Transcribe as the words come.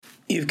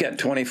You've got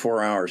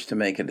 24 hours to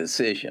make a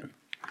decision.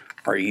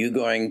 Are you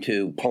going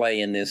to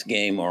play in this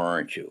game or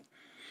aren't you?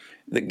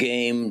 The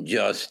game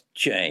just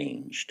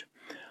changed.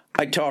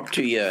 I talked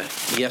to you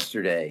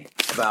yesterday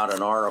about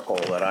an article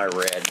that I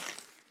read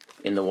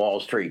in the Wall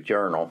Street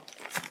Journal.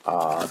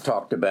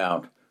 Talked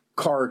about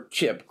car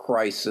chip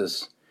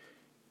crisis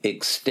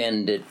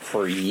extended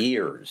for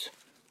years.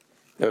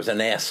 There was an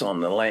S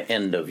on the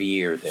end of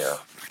year there.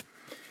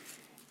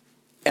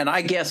 And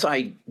I guess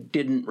I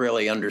didn't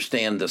really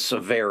understand the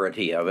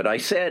severity of it. I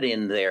said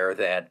in there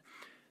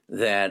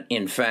that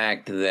in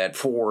fact that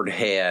Ford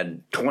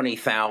had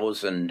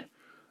 20,000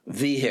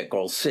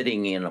 vehicles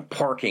sitting in a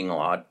parking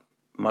lot,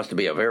 must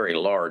be a very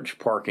large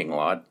parking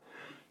lot,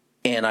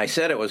 and I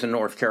said it was in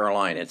North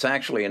Carolina. It's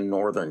actually in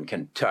northern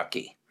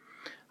Kentucky.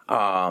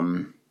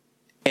 And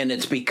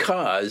it's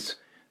because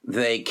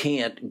they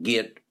can't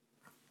get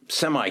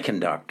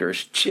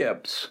semiconductors,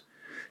 chips,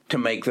 to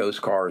make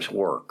those cars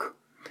work.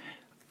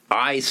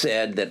 I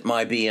said that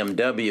my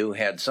BMW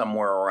had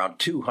somewhere around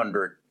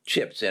 200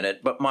 chips in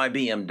it, but my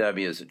BMW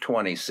is a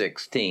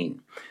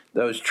 2016.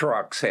 Those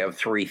trucks have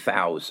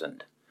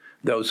 3,000.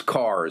 Those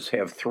cars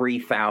have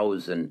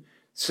 3,000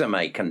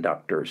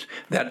 semiconductors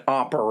that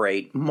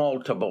operate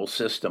multiple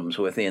systems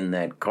within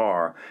that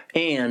car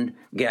and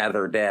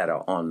gather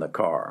data on the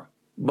car.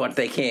 But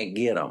they can't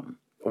get them.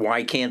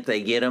 Why can't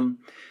they get them?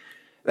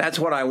 That's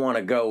what I want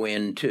to go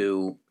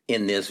into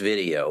in this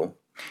video,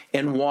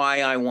 and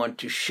why I want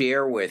to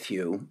share with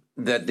you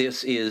that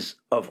this is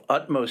of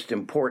utmost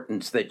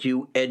importance that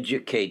you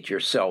educate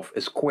yourself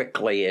as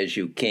quickly as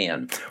you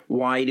can.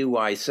 Why do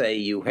I say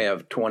you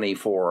have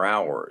 24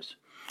 hours?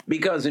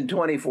 Because in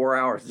 24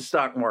 hours, the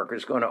stock market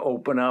is going to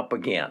open up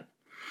again.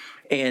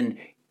 And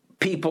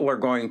people are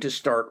going to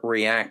start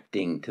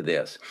reacting to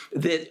this.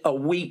 That a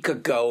week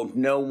ago,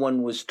 no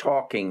one was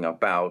talking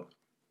about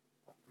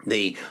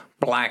the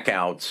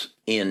blackouts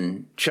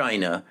in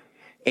China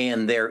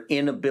and their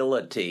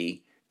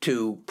inability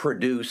to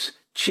produce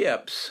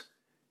chips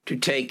to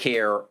take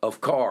care of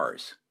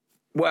cars.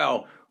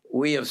 Well,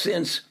 we have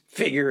since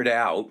figured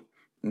out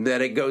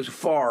that it goes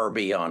far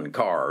beyond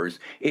cars.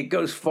 It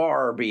goes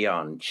far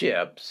beyond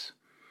chips.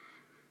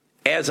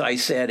 As I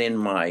said in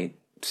my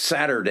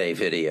Saturday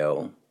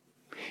video,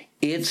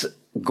 it's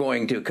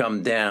going to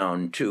come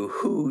down to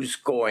who's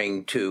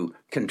going to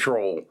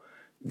control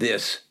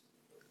this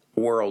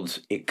world's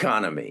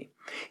economy.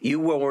 You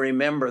will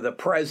remember the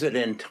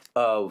president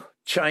of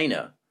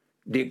China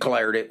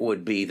declared it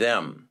would be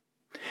them.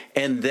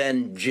 And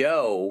then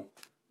Joe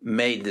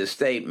made the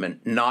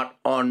statement, not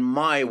on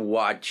my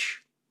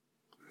watch.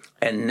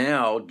 And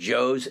now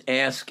Joe's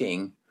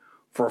asking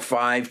for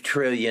 $5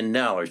 trillion.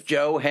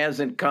 Joe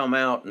hasn't come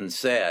out and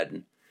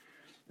said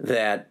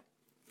that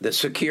the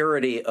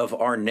security of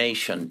our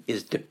nation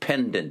is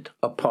dependent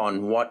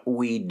upon what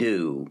we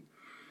do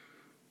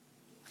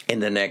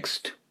in the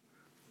next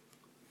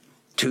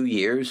 2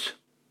 years.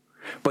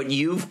 But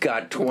you've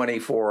got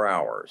 24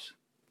 hours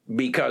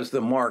because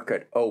the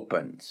market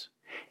opens.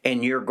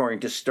 And you're going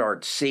to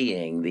start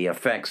seeing the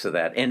effects of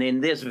that. And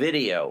in this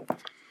video,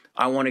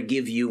 I want to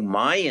give you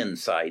my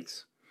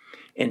insights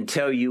and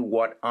tell you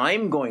what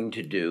I'm going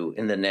to do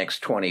in the next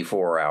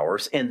 24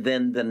 hours and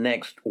then the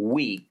next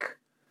week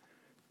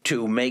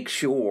to make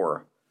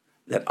sure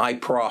that I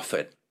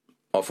profit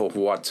off of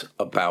what's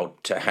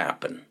about to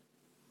happen.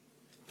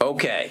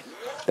 Okay,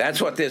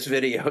 that's what this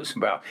video is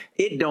about.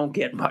 It don't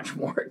get much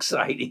more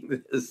exciting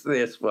than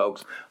this,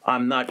 folks.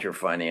 I'm not your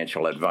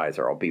financial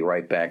advisor. I'll be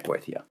right back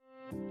with you.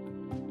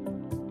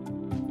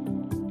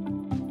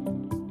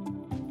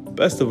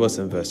 Best of Us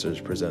Investors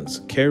presents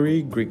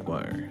Kerry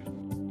Griegmeier.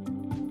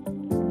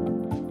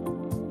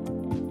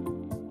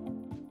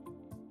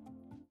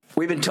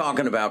 We've been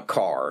talking about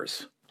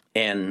cars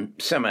and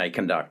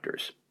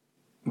semiconductors,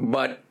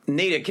 but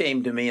Nita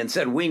came to me and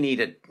said, we need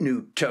a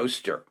new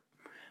toaster.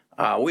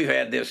 We've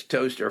had this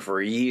toaster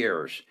for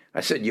years. I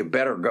said, you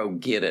better go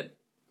get it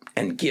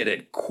and get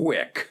it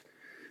quick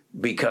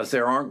because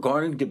there aren't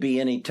going to be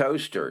any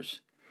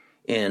toasters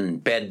in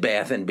Bed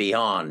Bath &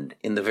 Beyond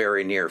in the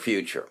very near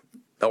future,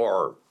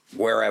 or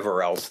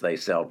wherever else they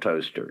sell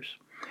toasters.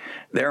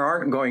 There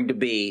aren't going to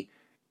be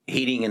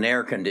heating and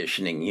air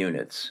conditioning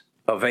units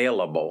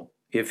available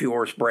if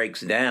yours breaks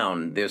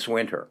down this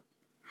winter.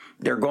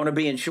 They're going to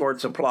be in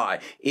short supply.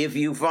 If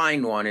you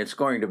find one, it's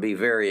going to be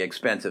very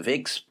expensive.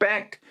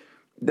 Expect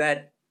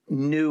that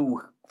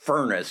new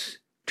furnace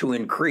to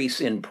increase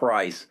in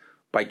price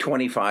by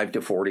 25 to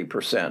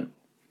 40%.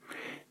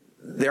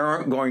 There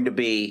aren't going to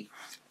be,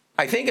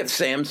 I think it's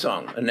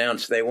Samsung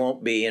announced they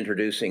won't be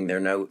introducing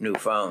their new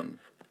phone.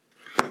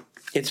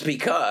 It's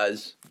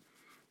because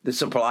the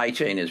supply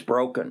chain is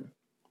broken.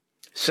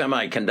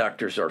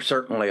 Semiconductors are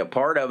certainly a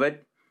part of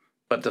it,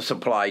 but the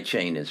supply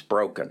chain is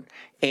broken.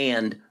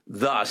 And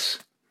thus,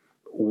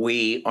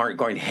 we aren't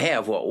going to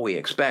have what we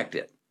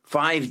expected.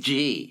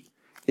 5G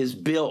is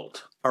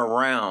built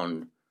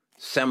around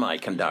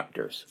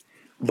semiconductors.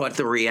 But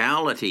the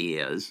reality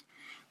is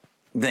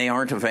they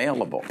aren't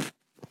available.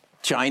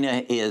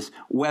 China is,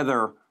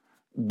 whether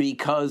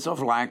because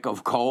of lack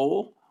of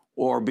coal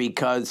or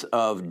because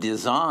of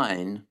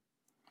design,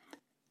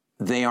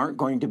 they aren't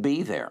going to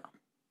be there.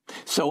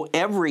 So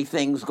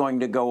everything's going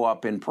to go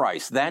up in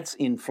price. That's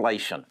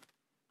inflation.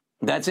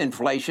 That's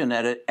inflation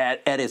at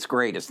its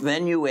greatest.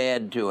 Then you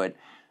add to it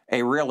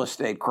a real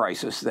estate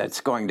crisis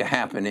that's going to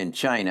happen in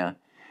China,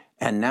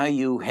 and now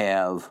you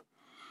have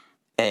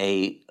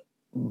a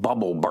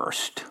bubble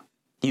burst.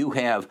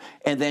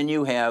 And then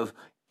you have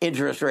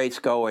interest rates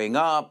going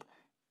up,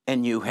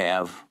 and you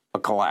have a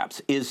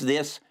collapse. Is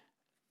this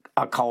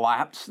a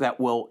collapse that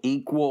will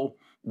equal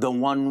the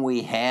one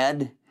we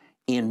had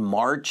in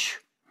March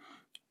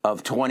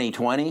of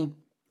 2020?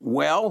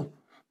 Well,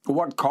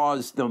 what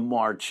caused the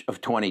March of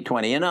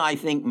 2020? And I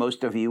think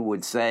most of you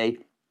would say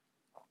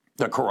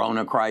the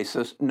corona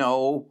crisis.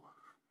 No,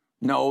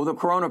 the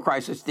corona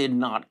crisis did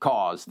not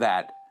cause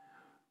that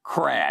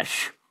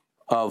crash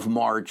of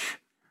March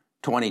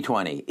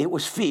 2020. It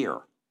was fear.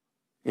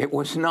 It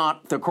was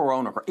not the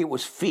corona. It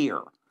was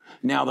fear.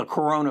 Now, the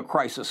corona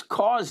crisis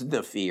caused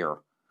the fear,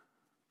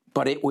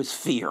 but it was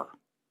fear.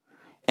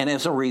 And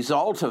as a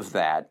result of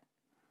that,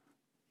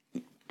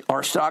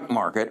 our stock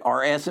market,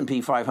 our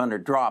S&P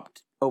 500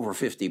 dropped over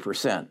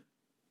 50%.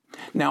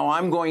 Now,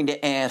 I'm going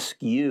to ask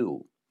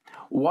you,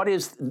 what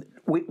is,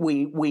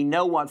 we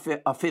know what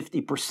a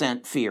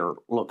 50% fear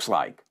looks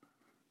like.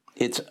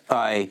 It's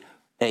a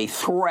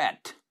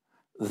threat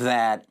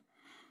that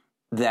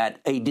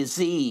a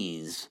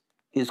disease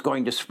is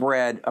going to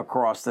spread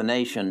across the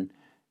nation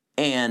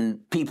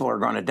and people are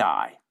going to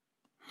die.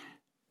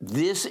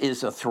 This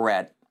is a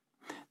threat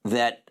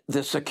that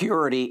the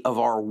security of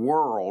our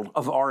world,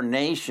 of our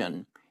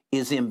nation,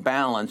 is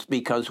imbalanced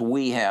because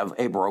we have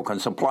a broken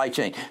supply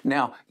chain.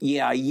 Now,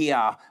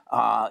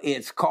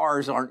 its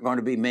cars aren't going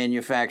to be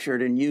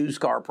manufactured and used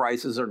car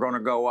prices are going to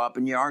go up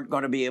and you aren't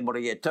going to be able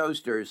to get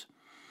toasters.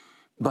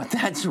 But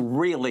that's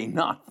really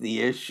not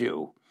the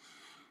issue.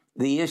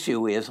 The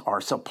issue is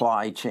our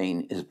supply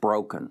chain is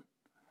broken.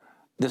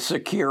 The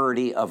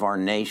security of our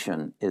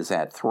nation is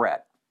at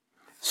threat.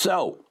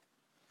 So,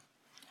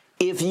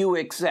 if you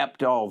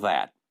accept all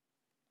that,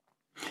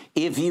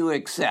 if you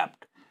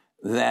accept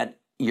that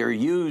your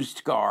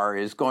used car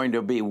is going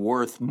to be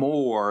worth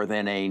more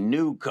than a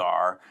new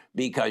car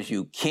because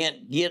you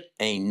can't get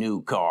a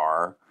new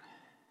car,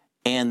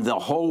 and the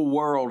whole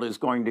world is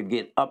going to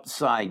get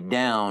upside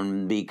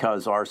down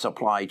because our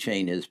supply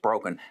chain is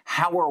broken,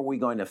 how are we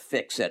going to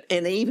fix it?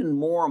 And even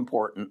more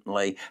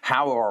importantly,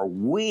 how are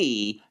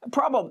we,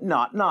 probably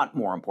not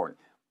more important,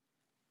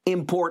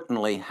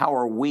 importantly, how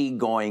are we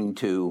going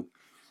to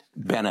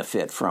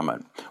benefit from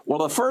it? Well,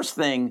 the first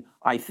thing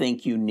I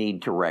think you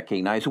need to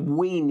recognize,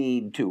 we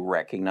need to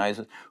recognize,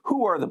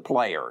 who are the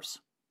players?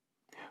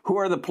 Who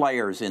are the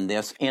players in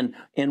this, and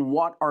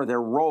what are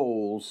their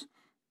roles,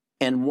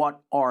 and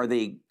what are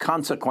the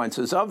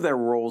consequences of their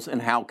roles,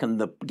 and how can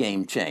the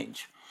game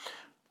change?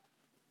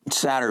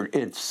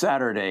 It's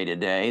Saturday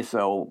today,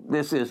 so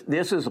this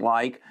is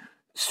like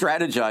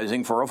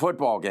strategizing for a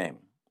football game.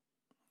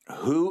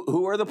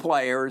 Who are the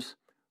players?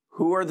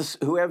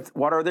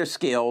 What are their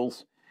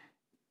skills?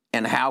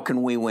 And how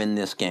can we win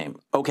this game?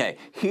 Okay,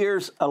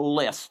 here's a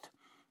list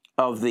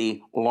of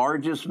the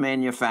largest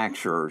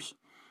manufacturers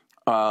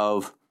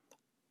of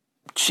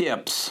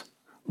chips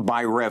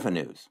by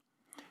revenues.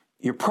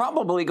 You're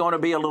probably going to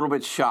be a little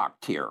bit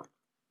shocked here.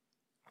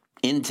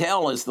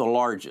 Intel is the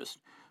largest,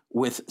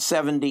 with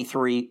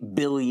 $73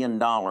 billion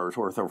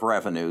worth of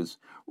revenues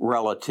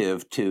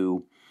relative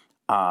to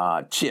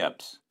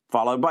chips,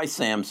 followed by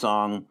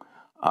Samsung,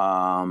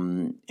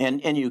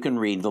 and you can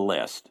read the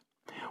list.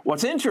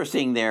 What's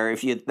interesting there,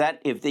 if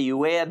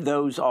you add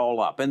those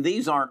all up, and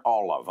these aren't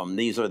all of them,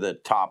 these are the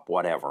top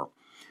whatever,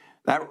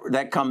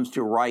 that comes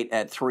to right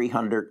at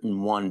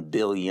 $301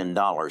 billion.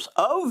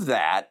 Of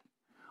that,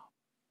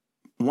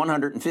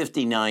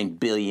 $159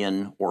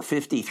 billion, or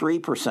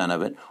 53%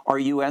 of it, are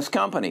U.S.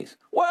 companies.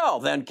 Well,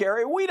 then,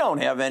 Kerry, we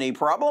don't have any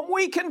problem.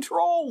 We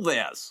control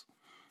this.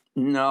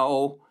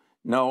 No,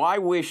 I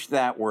wish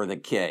that were the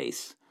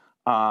case.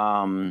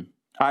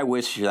 I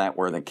wish that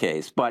were the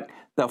case. But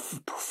the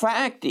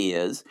fact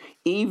is,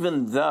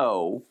 even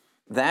though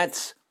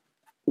that's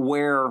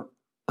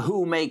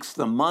who makes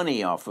the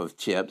money off of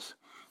chips,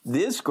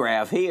 this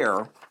graph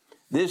here,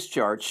 this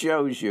chart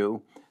shows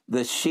you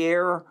the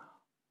share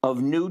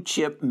of new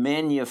chip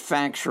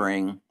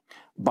manufacturing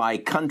by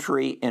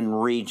country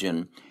and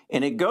region.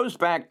 And it goes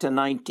back to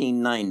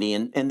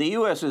 1990, and the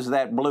U.S. is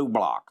that blue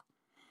block.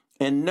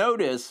 And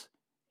notice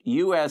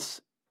U.S.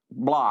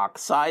 block,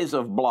 size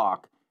of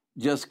block,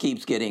 just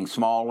keeps getting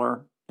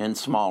smaller and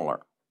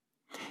smaller.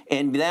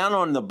 And down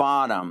on the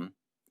bottom,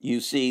 you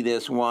see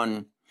this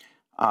one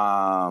way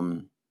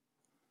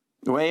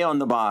on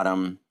the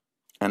bottom,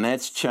 and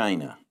that's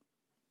China.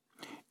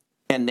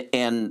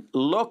 And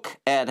look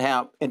at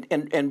how,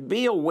 and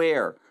be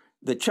aware,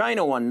 the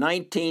China one,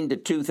 19 to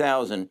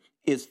 2000,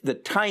 is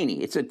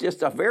it's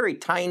just a very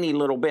tiny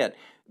little bit.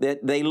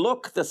 That they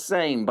look the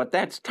same, but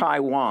that's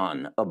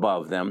Taiwan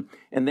above them,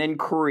 and then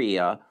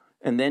Korea,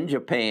 and then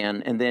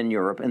Japan, and then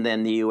Europe, and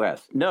then the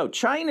U.S. No,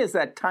 China is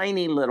that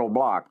tiny little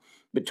block.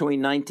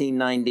 between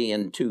 1990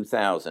 and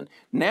 2000.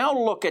 Now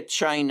look at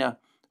China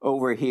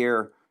over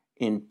here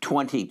in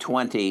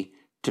 2020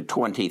 to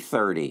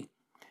 2030.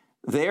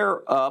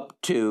 They're up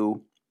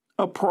to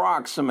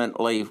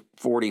approximately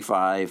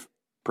 45%.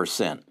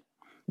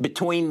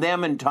 Between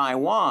them and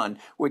Taiwan,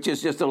 which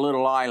is just a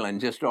little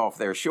island just off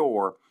their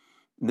shore,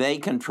 they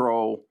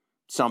control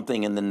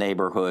something in the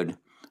neighborhood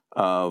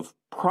of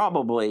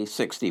probably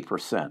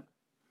 60%.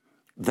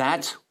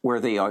 That's where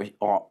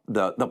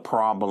the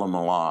problem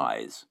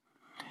lies.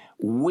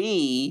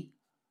 We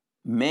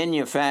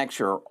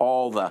manufacture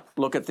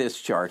look at this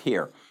chart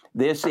here.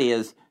 This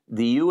is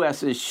the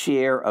U.S.'s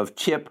share of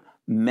chip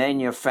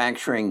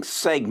manufacturing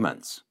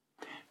segments.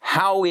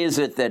 How is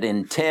it that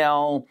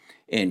Intel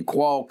and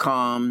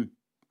Qualcomm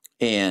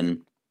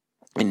and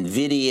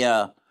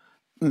NVIDIA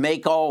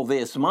make all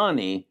this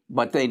money,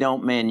 but they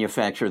don't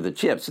manufacture the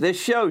chips? This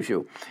shows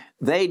you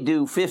they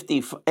do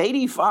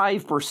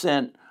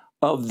 85%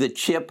 of the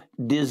chip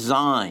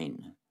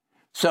design.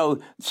 So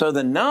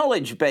the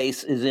knowledge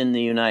base is in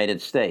the United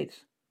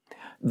States.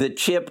 The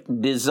chip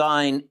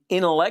design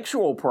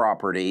intellectual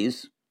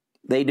properties,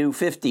 they do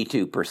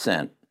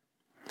 52%.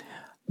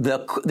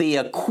 The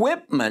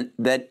equipment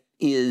that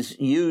is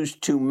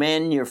used to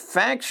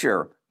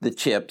manufacture the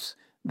chips,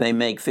 they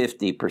make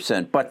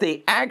 50%. But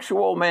the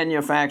actual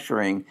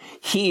manufacturing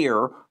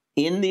here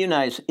in the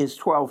United States is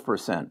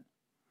 12%.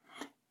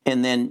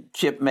 And then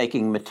chip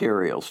making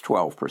materials,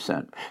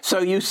 12%. So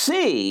you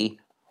see,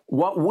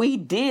 what we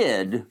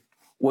did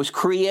was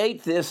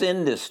create this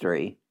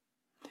industry,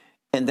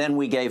 and then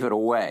we gave it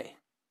away.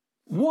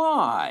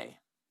 Why?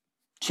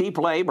 Cheap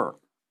labor.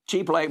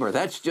 Cheap labor.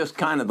 That's just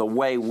kind of the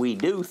way we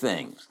do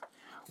things.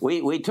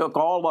 We took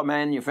all the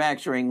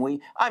manufacturing.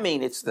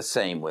 It's the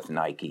same with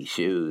Nike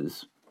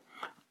shoes.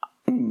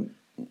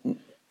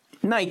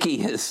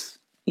 Nike is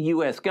a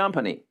U.S.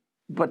 company,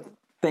 but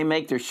they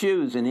make their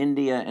shoes in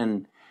India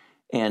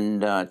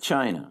and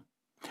China.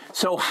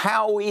 So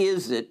how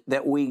is it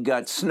that we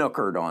got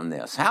snookered on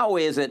this? How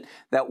is it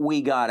that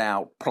we got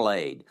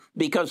outplayed?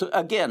 Because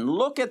again,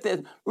 look at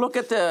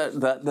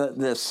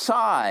the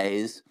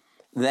size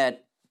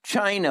that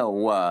China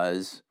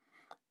was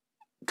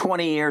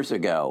 20 years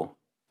ago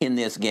in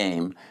this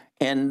game,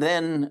 and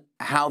then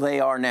how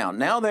they are now.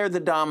 Now they're the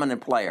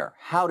dominant player.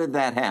 How did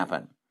that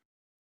happen?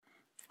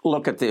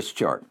 Look at this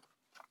chart.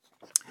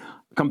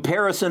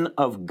 Comparison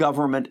of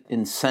government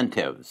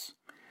incentives.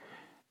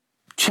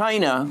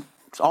 China,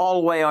 it's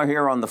all the way out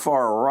here on the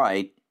far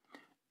right,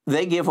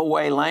 they give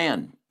away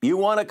land. You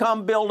want to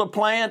come build a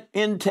plant,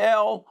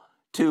 Intel,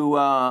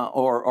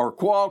 or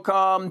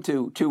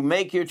Qualcomm to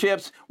make your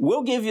chips?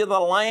 We'll give you the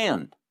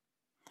land.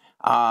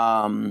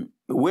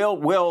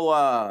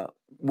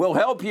 We'll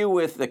help you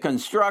with the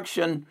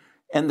construction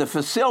and the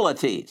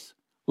facilities.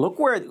 Look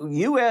where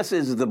U.S.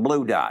 is the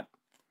blue dot.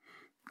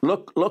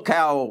 Look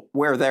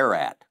where they're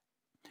at.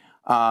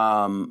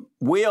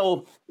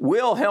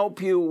 We'll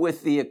help you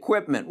with the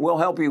equipment. We'll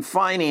help you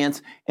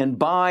finance and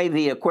buy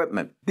the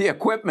equipment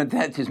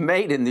that is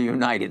made in the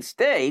United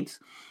States,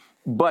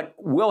 but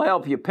we'll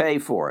help you pay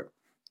for it.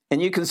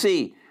 And you can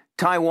see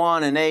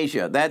Taiwan and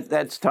Asia.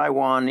 That's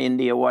Taiwan,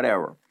 India,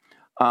 whatever.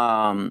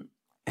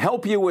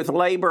 Help you with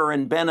labor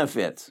and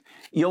benefits.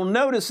 You'll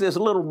notice this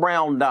little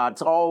brown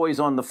dot's always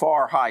on the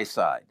far high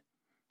side,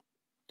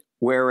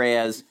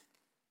 whereas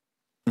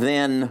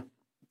then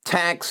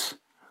tax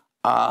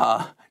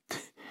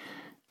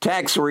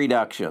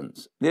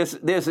reductions. This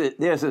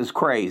is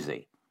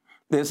crazy.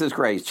 This is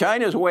crazy.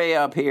 China's way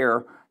up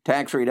here.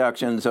 Tax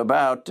reductions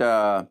about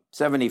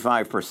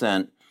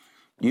 75%.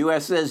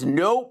 U.S. says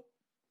nope,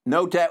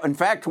 no tax. In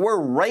fact,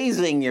 we're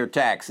raising your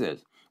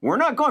taxes. We're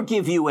not going to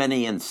give you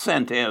any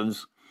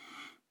incentives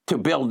to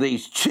build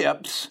these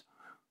chips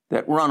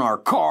that run our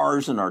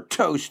cars and our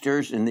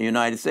toasters in the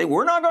United States.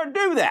 We're not going to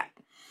do that.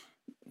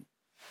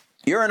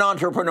 You're an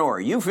entrepreneur.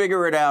 You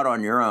figure it out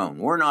on your own.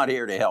 We're not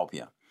here to help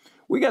you.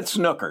 We got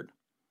snookered.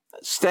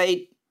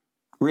 State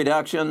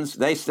reductions,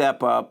 they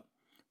step up.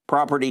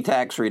 Property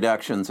tax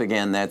reductions,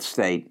 again, that's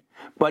state.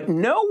 But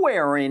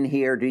nowhere in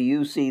here do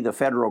you see the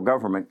federal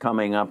government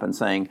coming up and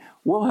saying,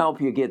 we'll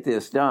help you get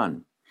this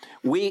done.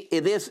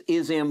 This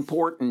is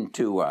important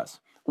to us.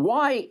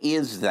 Why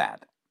is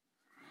that?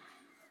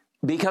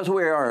 Because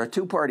we are a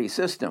two-party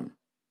system.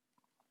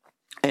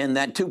 And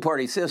that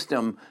two-party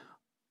system,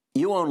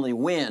 you only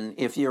win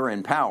if you're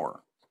in power.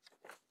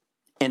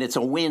 And it's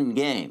a win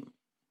game.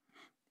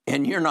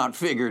 And you're not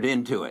figured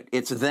into it.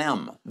 It's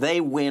them.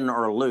 They win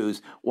or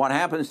lose. What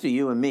happens to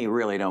you and me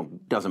really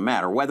doesn't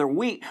matter.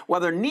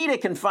 Whether Nita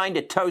can find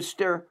a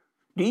toaster,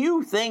 do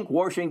you think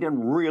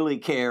Washington really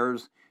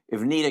cares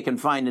if Nita can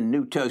find a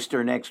new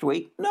toaster next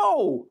week?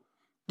 No.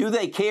 Do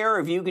they care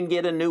if you can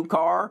get a new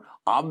car?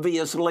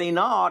 Obviously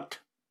not.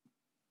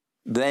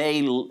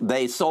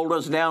 They sold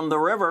us down the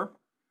river.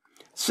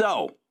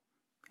 So,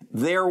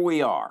 there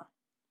we are.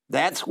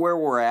 That's where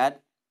we're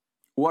at.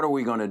 What are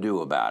we going to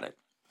do about it?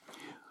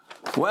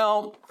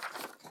 Well,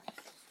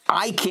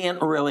 I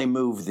can't really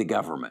move the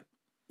government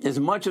as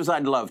much as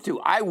I'd love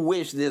to. I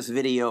wish this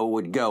video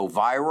would go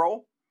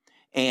viral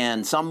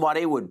and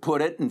somebody would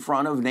put it in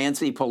front of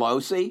Nancy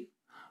Pelosi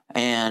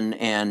and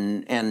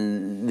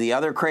the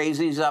other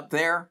crazies up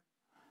there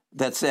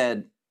that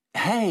said,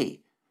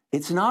 hey,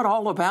 it's not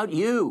all about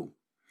you.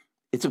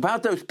 It's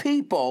about those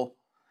people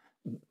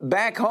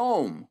back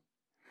home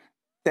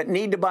that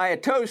need to buy a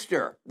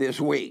toaster this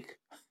week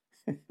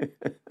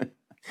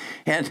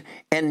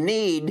and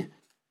need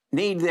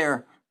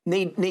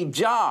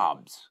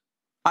jobs.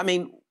 I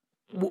mean,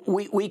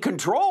 we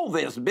control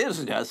this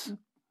business,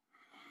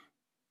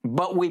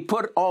 but we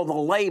put all the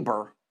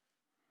labor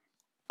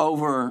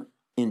over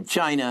in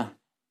China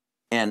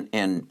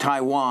and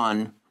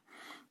Taiwan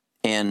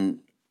and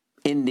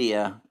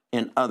India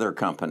and other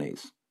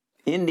companies.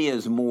 India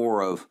is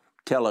more of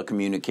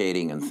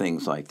telecommunicating and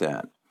things like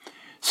that.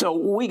 So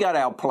we got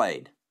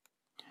outplayed.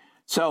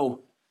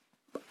 So,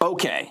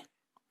 okay,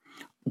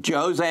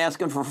 Joe's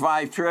asking for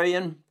 $5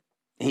 trillion.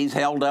 He's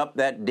held up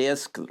that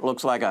disc,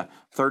 looks like a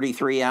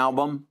 33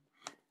 album,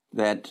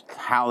 that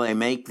how they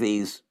make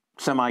these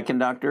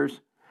semiconductors.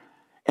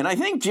 And I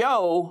think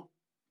Joe,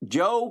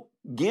 give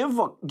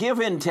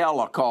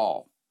Intel a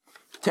call.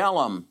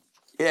 Tell them,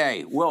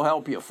 hey, we'll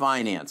help you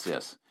finance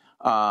this.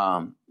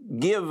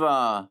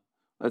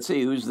 Let's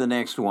see, who's the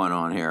next one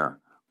on here?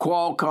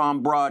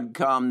 Qualcomm,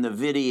 Broadcom,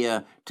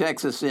 NVIDIA,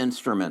 Texas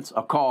Instruments,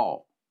 a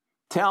call.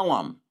 Tell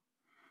them,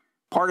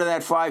 part of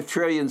that $5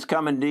 trillion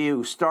coming to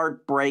you.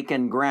 Start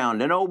breaking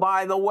ground. And oh,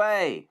 by the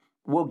way,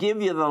 we'll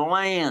give you the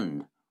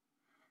land.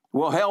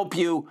 We'll help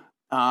you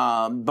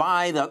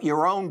buy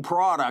your own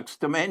products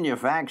to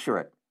manufacture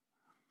it.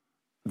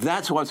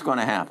 That's what's going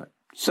to happen.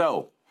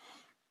 So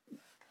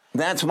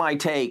that's my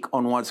take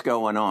on what's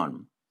going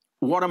on.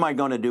 What am I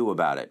going to do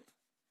about it?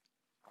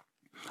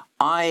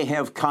 I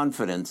have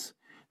confidence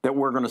that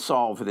we're going to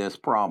solve this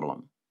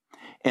problem.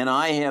 And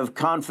I have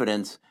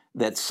confidence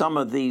that some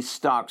of these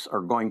stocks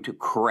are going to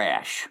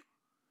crash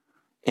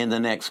in the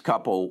next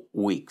couple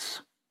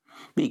weeks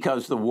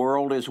because the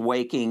world is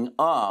waking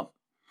up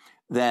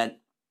that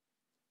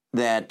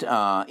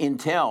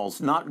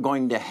Intel's not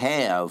going to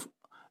have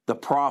the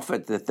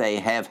profit that they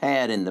have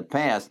had in the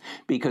past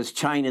because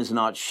China's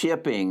not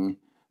shipping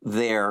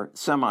their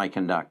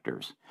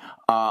semiconductors.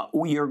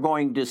 You're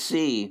going to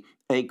see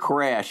a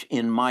crash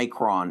in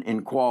Micron,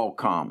 in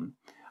Qualcomm.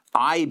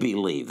 I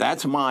believe.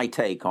 That's my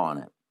take on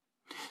it.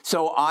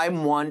 So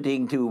I'm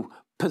wanting to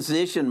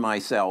position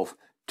myself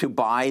to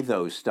buy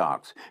those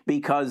stocks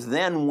because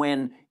then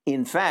when,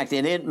 in fact,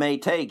 and it may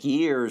take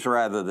years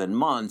rather than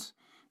months,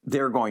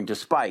 they're going to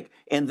spike.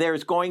 And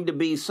there's going to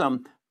be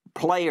some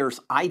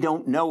players I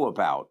don't know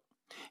about.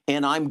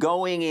 And I'm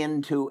going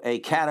into a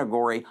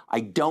category I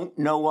don't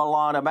know a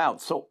lot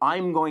about. So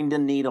I'm going to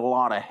need a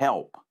lot of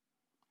help.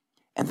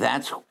 And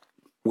that's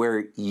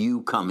where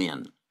you come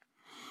in.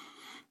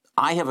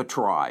 I have a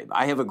tribe.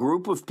 I have a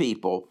group of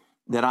people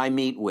that I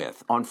meet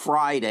with. On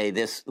Friday,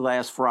 this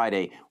last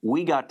Friday,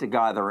 we got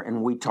together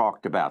and we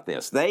talked about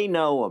this. They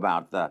know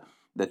about the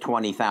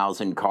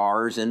 20,000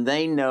 cars, and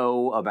they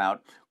know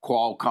about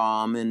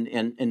Qualcomm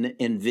and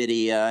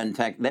NVIDIA and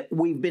tech. That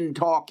we've been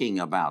talking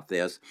about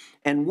this,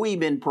 and we've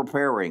been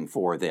preparing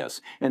for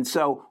this. And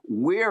so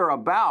we're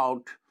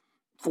about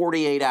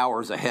 48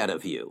 hours ahead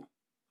of you,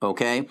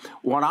 okay?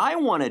 What I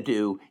want to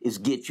do is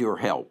get your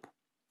help.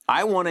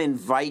 I want to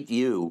invite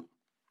you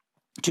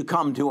to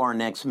come to our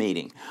next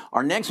meeting.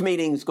 Our next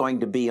meeting is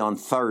going to be on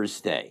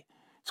Thursday.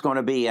 It's going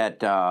to be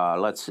at, 1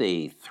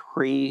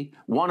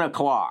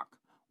 o'clock.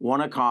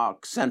 1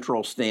 o'clock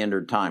Central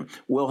Standard Time.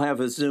 We'll have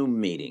a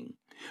Zoom meeting.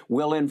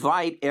 We'll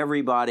invite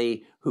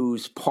everybody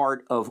who's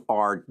part of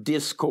our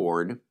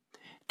Discord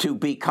to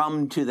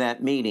come to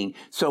that meeting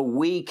so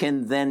we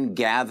can then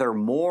gather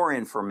more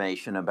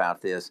information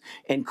about this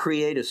and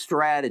create a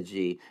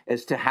strategy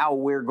as to how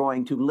we're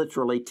going to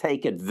literally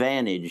take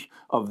advantage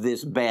of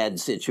this bad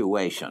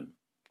situation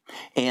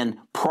and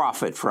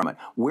profit from it.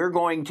 We're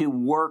going to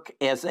work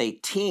as a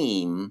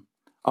team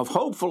of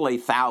hopefully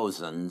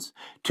thousands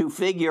to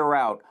figure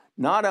out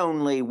not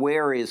only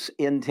where is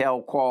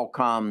Intel,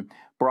 Qualcomm,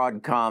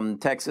 Broadcom,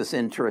 Texas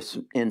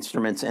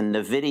Instruments, and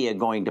NVIDIA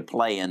going to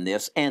play in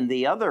this, and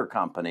the other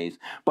companies,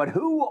 but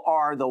who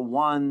are the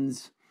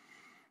ones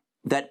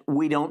that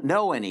we don't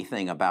know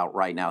anything about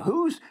right now?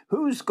 Who's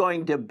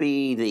going to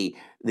be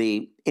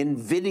the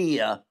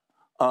NVIDIA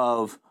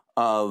of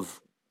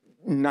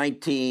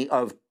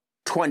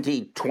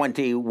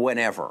 2020,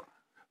 whenever?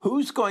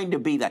 Who's going to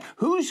be that?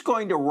 Who's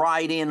going to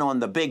ride in on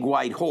the big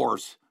white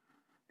horse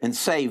and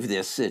save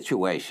this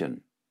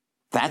situation?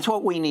 That's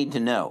what we need to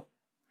know.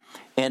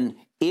 And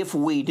if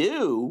we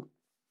do,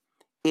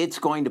 it's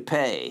going to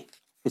pay.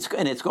 It's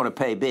going to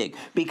pay big.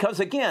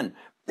 Because again,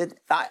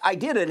 I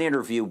did an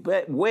interview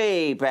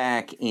way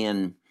back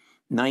in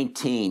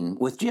 19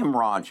 with Jim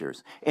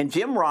Rogers. And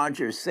Jim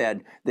Rogers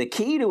said the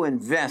key to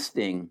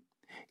investing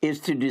is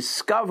to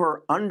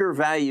discover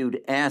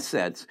undervalued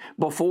assets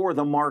before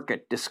the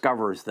market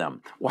discovers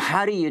them. Well,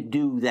 how do you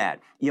do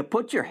that? You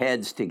put your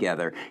heads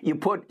together. You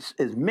put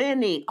as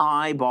many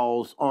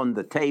eyeballs on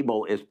the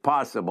table as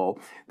possible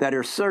that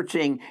are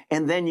searching,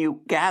 and then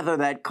you gather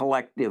that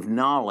collective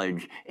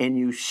knowledge and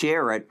you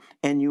share it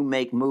and you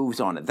make moves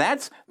on it.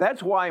 That's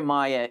why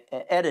my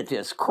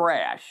Editis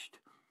crashed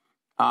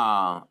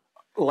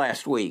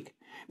last week,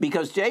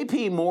 because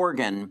J.P.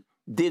 Morgan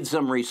did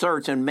some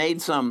research and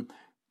made some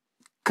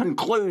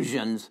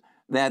conclusions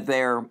that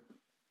their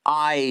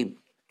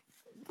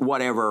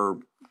whatever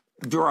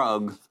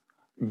drug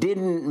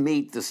didn't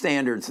meet the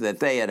standards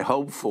that they had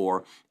hoped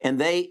for, and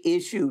they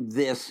issued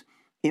this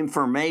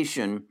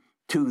information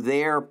to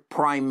their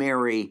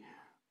primary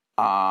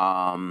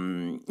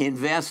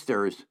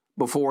investors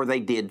before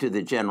they did to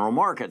the general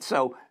market.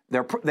 So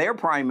their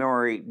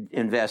primary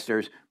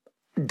investors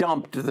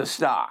dumped the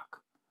stock.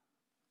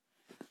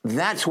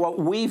 That's what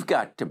we've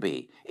got to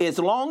be. As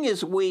long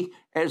as we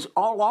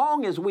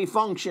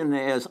function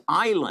as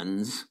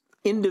islands,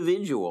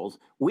 individuals,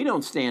 we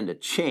don't stand a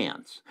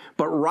chance.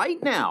 But right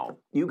now,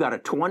 you got a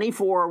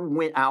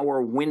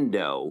 24-hour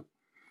window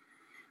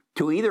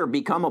to either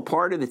become a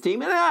part of the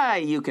team,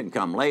 and you can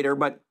come later,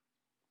 but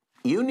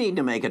you need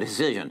to make a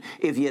decision.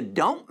 If you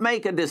don't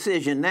make a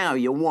decision now,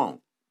 you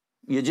won't.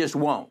 You just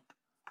won't.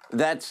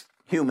 That's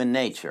human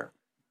nature.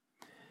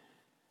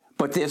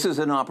 But this is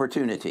an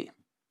opportunity,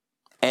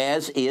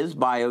 as is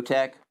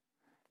biotech.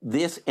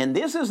 This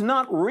is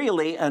not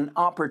really an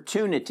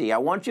opportunity. I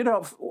want you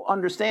to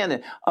understand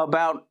it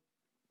about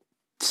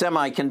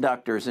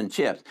semiconductors and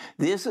chips.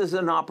 This is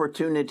an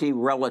opportunity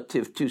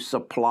relative to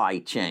supply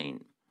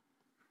chain.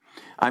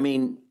 I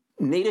mean,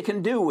 Nita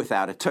can do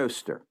without a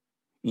toaster.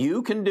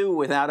 You can do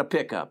without a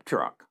pickup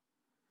truck.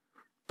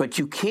 But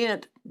you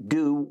can't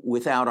do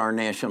without our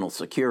national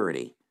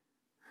security.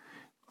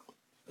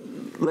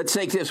 Let's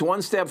take this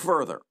one step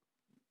further.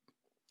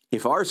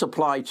 If our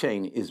supply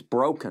chain is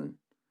broken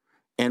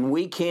and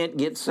we can't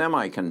get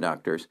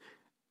semiconductors,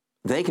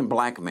 they can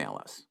blackmail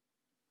us.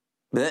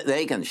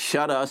 They can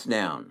shut us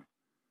down.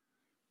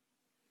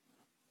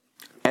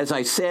 As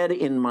I said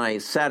in my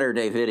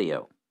Saturday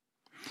video,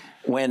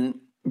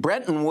 when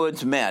Bretton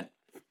Woods met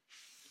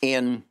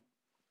in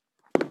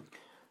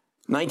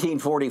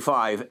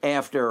 1945,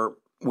 after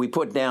we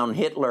put down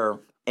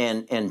Hitler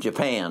and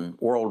Japan,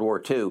 World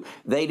War II,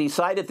 they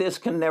decided this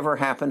can never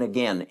happen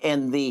again.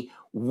 And the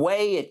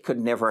way it could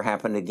never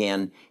happen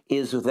again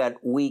is that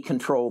we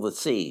control the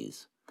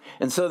seas.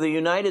 And so the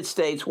United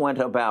States went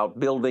about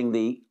building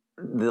the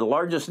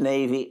largest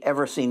navy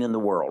ever seen in the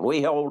world.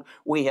 We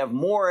have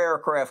more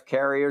aircraft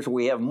carriers,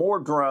 we have more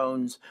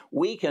drones,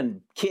 we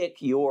can kick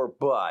your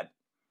butt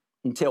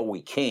until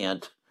we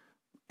can't,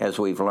 as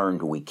we've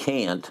learned we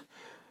can't.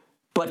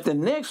 But the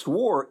next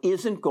war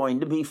isn't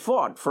going to be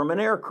fought from an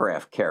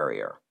aircraft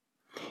carrier.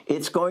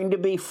 It's going to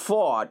be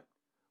fought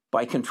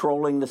by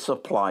controlling the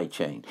supply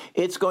chain.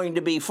 It's going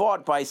to be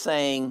fought by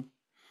saying,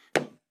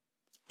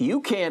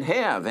 you can't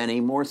have any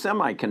more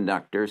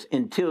semiconductors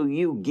until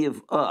you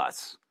give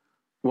us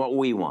what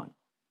we want.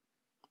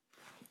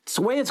 It's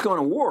the way it's going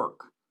to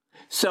work.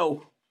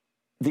 So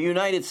the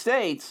United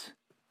States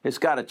has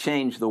got to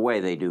change the way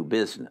they do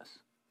business.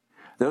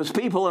 Those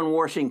people in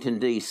Washington,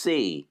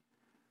 D.C.,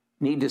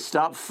 need to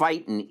stop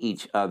fighting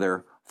each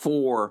other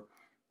for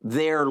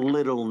their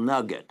little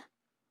nugget,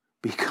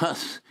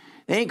 because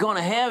they ain't going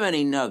to have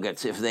any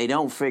nuggets if they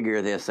don't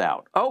figure this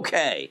out.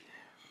 Okay,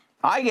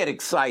 I get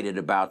excited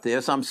about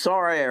this. I'm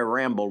sorry I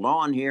rambled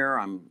on here.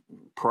 I'm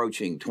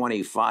approaching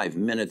 25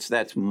 minutes.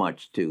 That's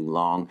much too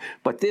long,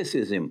 but this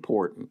is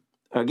important.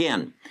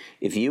 Again,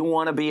 if you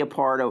want to be a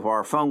part of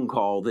our phone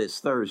call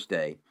this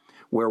Thursday,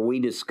 where we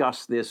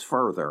discuss this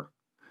further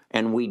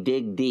and we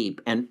dig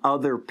deep and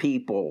other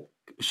people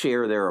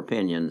share their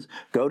opinions,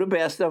 go to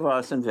Best of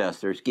Us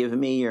Investors, give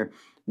me your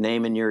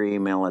name and your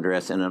email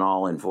address, and then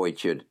I'll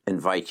invite you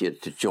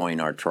to join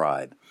our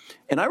tribe.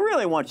 And I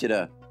really want you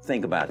to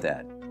think about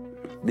that.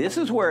 This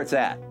is where it's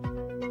at.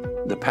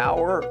 The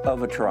power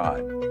of a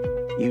tribe.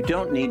 You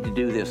don't need to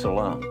do this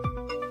alone.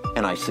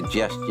 And I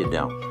suggest you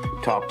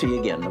don't. Talk to you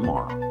again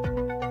tomorrow.